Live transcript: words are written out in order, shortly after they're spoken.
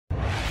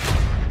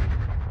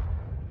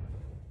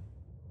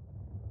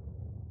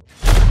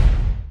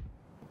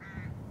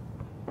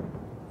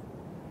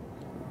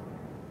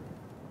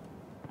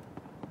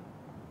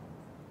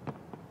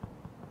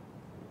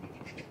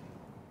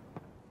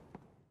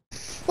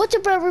What's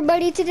up,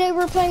 everybody? Today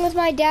we're playing with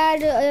my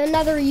dad,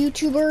 another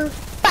YouTuber.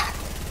 Bah!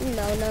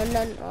 No,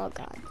 oh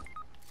god.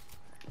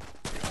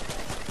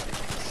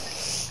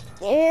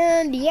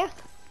 And yeah,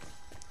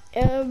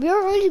 we're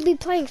going to be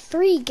playing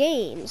 3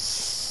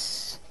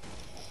 games.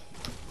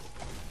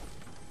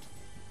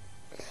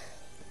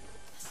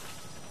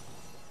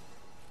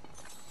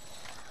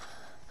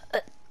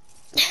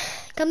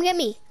 Come get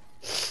me.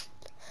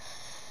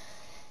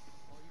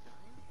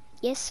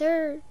 Yes,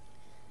 sir.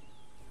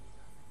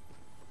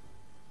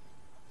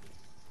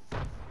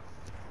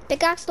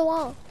 Pickaxe the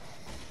wall.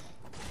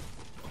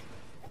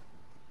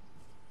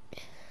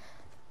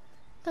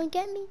 Come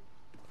get me.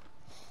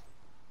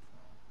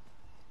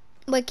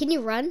 Wait, can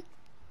you run?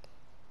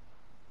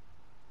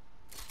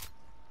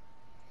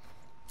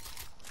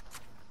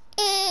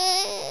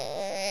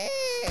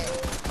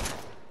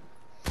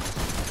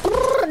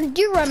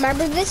 Do you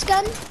remember this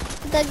gun?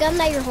 The gun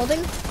that you're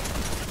holding?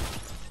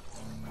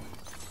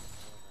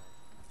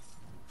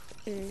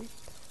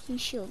 You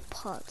shield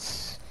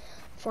pots.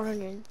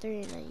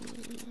 403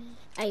 and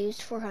I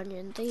used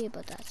 403,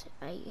 but that's it.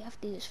 I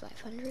have to use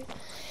 500.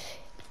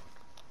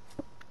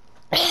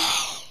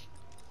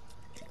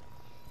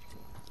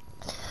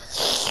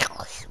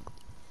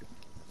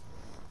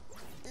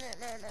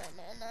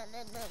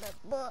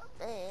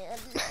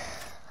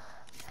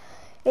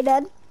 Hey,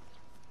 Dad.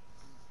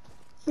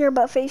 You're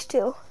about phase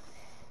 2.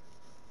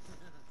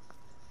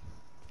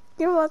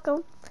 You're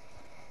welcome.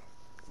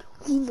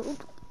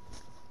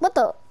 What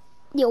the?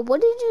 Yo,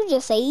 what did you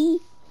just say?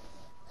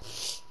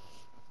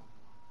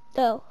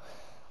 Oh.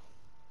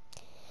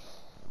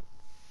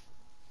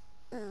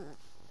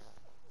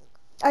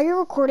 Are you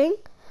recording?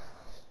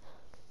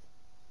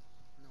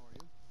 No, are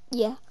you?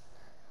 Yeah.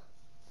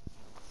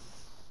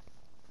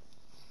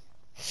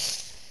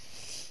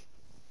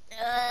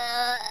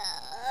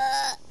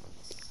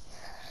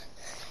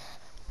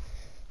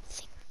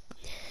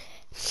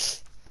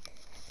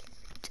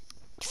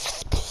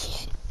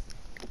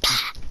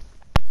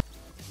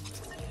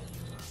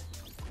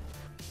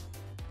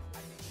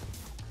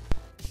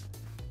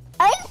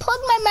 I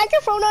unplugged my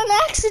microphone on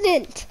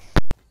accident.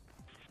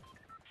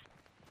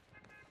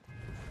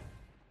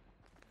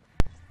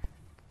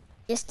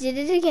 Just did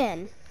it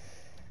again.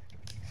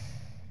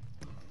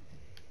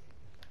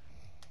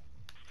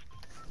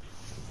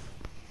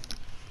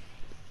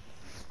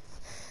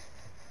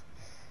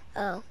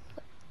 Oh.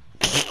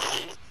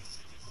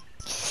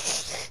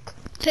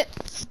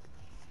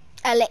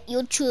 I let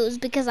you choose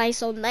because I'm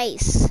so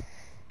nice.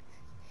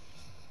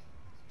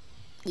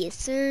 Yes,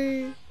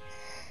 sir.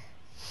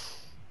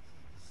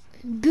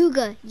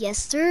 Booga, yes,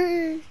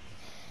 sir.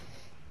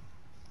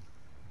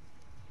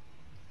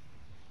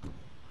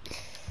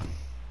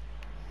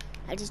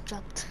 I just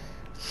dropped.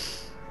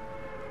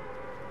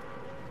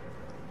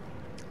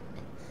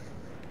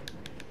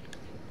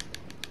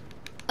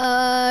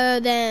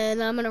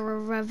 Then I'm gonna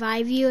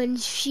revive you, and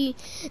if she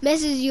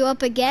messes you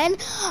up again,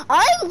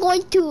 I'm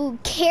going to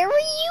carry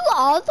you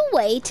all the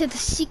way to the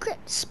secret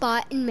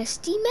spot in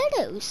Misty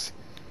Meadows.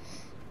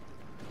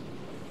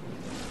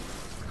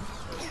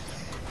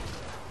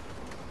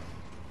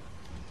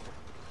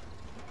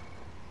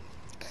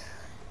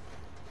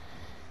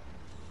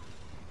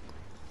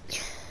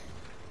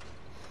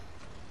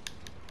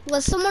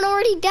 Well, someone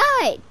already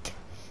died.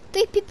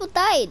 3 people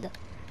died.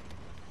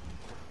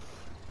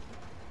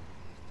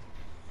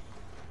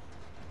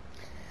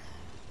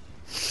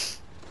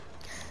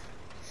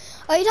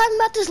 Are you talking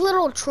about this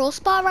little troll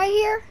spot right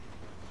here?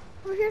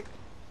 Over here?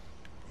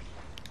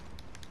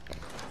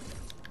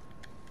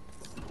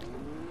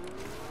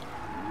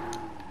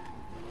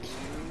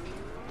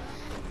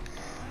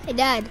 Hey,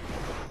 Dad.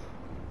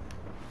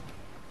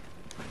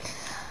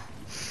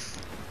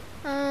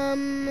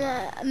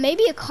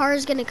 Maybe a car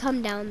is gonna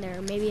come down there.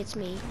 Maybe it's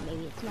me.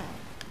 Maybe it's not.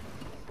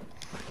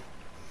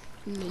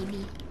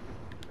 Maybe.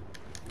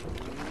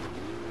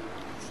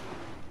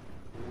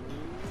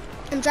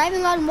 I'm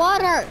driving on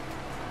water.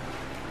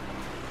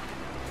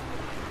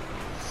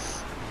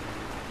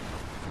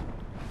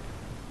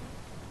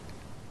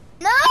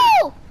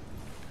 No!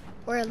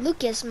 Or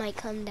Lucas might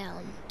come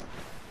down.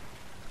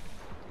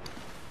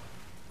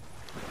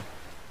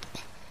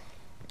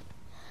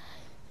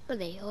 Or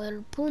the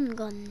harpoon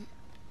gun.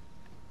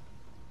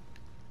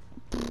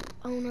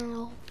 Oh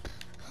no.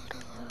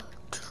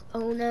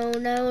 Oh no,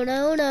 no,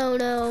 no, no,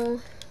 no.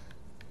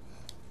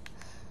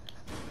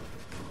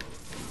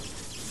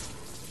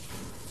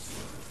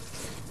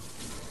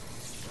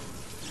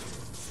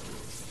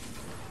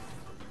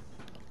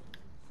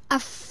 A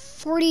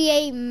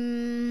 48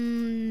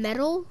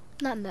 metal?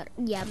 Not metal.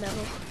 Yeah,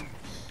 metal.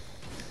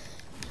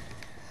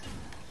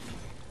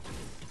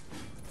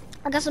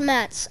 I got some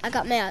mats. I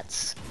got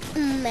mats.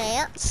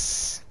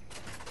 Mats.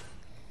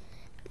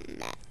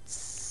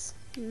 Mats.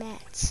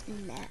 Mats.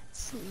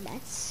 Mats.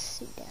 Mats.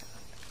 Sit down.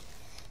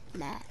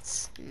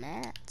 Mats.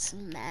 Mats.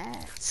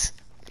 Mats.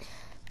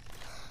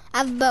 I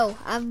have bow.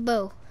 I have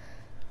bow.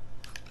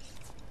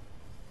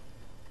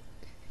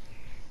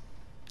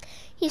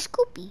 He's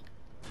Scoopy.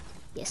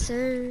 Yes,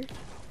 sir.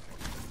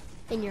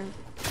 In your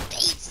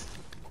face.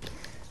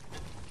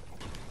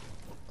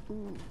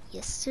 Ooh,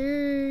 yes,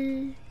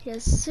 sir.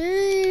 Yes,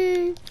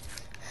 sir.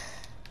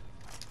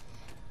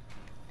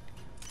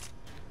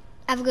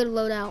 I have a good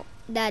loadout,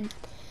 Dad.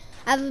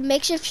 I have a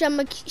makeshift some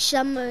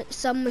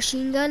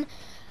machine gun,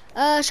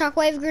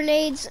 shockwave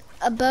grenades,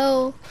 a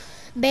bow,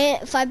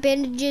 5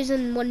 bandages,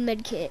 and 1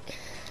 med kit.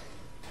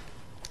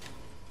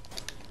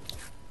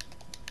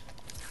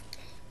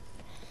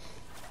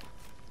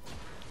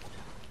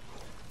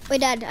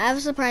 Wait, Dad, I have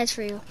a surprise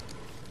for you.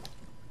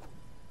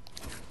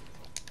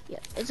 Yeah,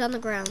 it's on the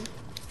ground.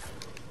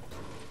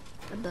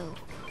 A bow.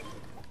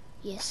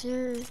 Yes,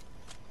 sir.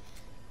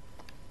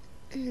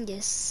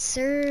 Yes,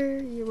 sir.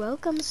 You're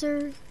welcome,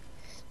 sir.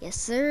 Yes,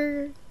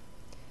 sir.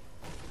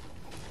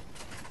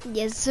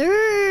 Yes,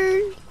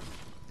 sir.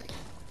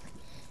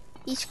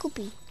 Eat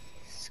Scoopy.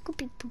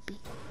 Scoopy poopy.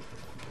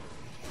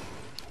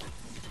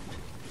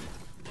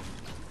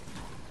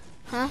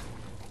 Huh?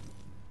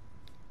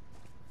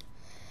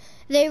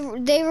 They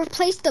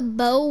replaced the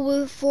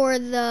bow for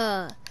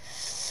the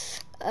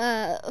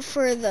I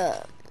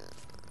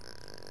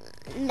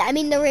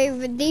mean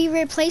they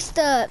replaced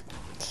the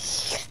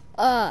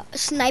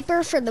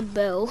sniper for the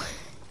bow.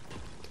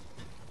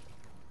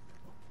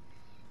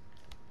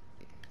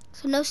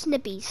 So no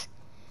snippies.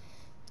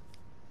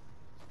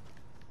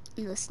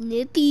 No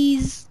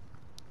snippies.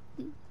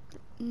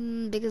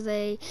 Because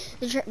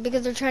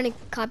they're trying to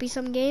copy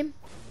some game,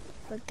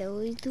 like they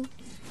always do.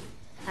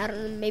 I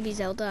don't know, maybe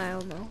Zelda, I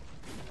don't know.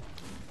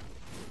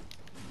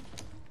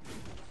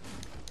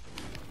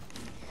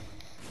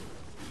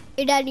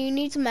 Hey, Dad, you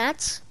need some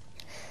mats?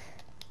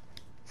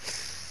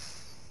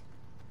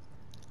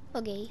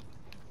 Okay.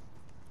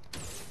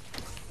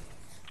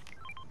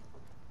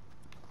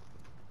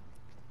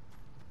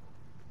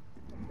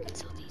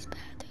 So these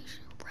bad, they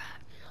should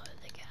rat, you know,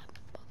 they got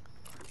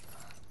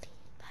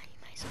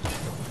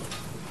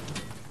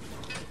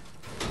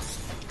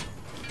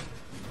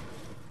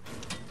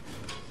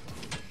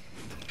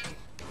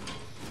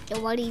Yo,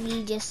 what did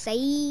he just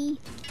say?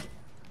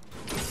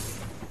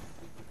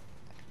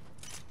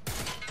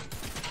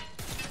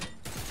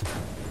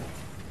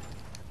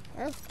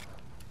 Oh.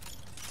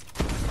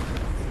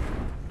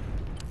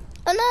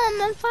 Oh no,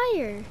 I'm on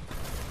fire.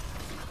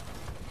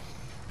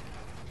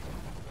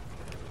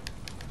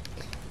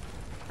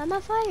 I'm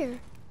on fire.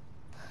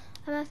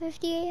 I'm at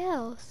 58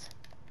 health.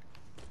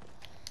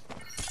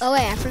 Oh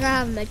wait, I forgot I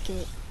have a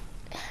medkit.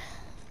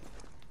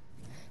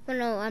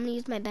 No, I'm gonna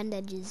use my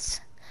bandages.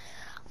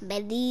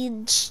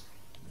 Bandage.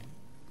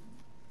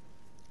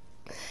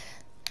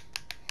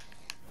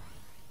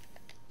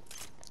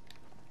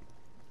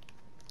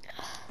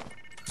 Oh,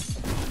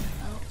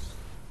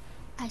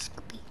 I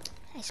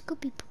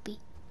Scoopy poopy.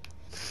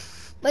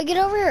 Wait, get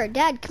over here,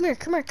 Dad. Come here.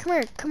 Come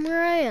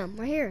where I am,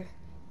 right here.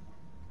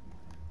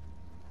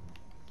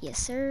 Yes,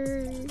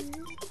 sir.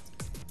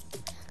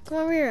 Come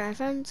over here. I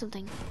found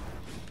something.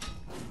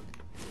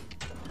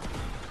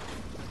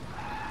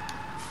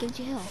 Gives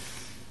you health.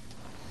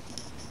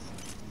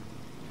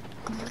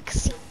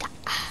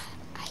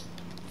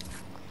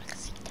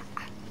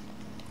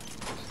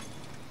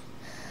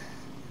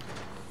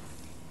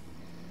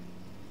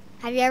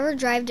 Have you ever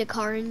driven a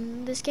car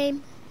in this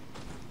game?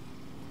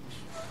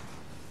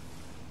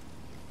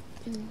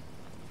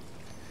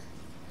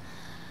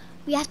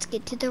 We have to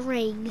get to the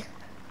ring.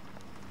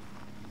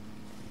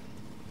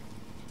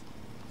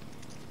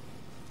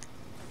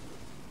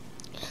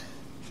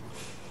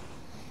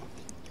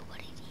 What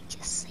did he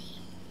just say?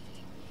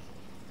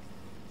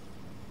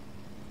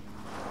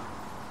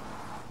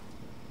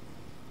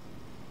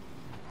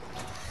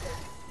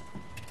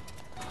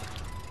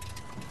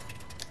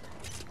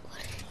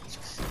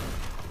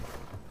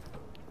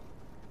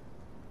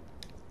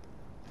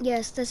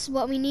 Yes, this is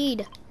what we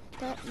need.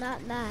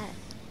 Not that.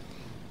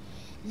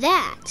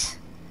 That.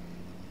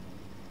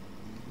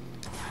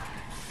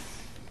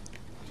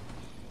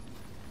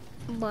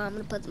 Well, I'm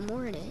gonna put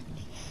more in it.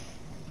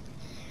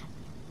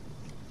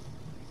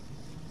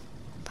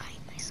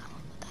 Buying myself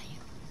without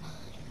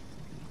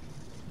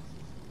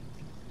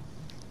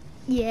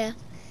you. Yeah.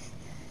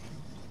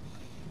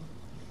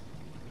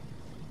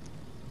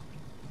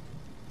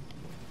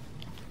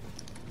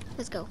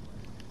 Let's go.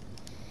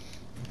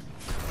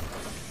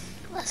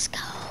 Let's go.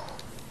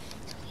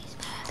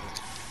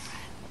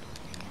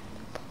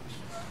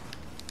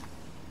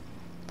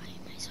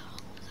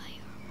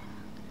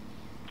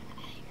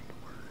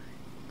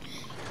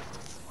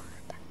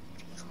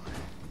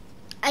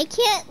 I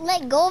can't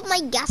let go of my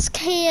gas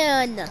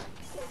can.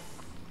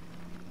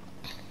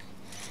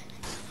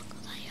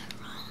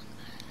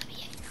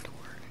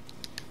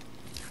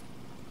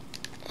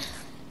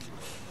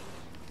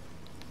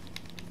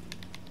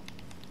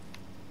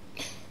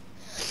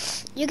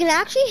 You can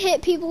actually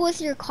hit people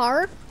with your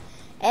car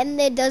and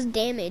it does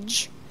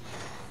damage.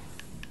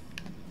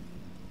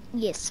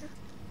 Yes, sir.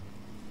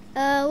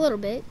 A little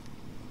bit.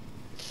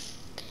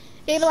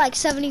 They have like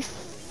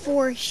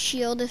 74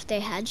 shield if they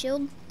had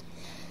shield.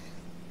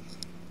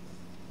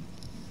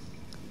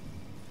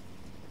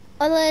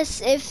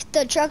 Unless if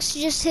the trucks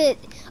just hit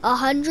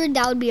 100,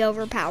 that would be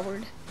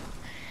overpowered.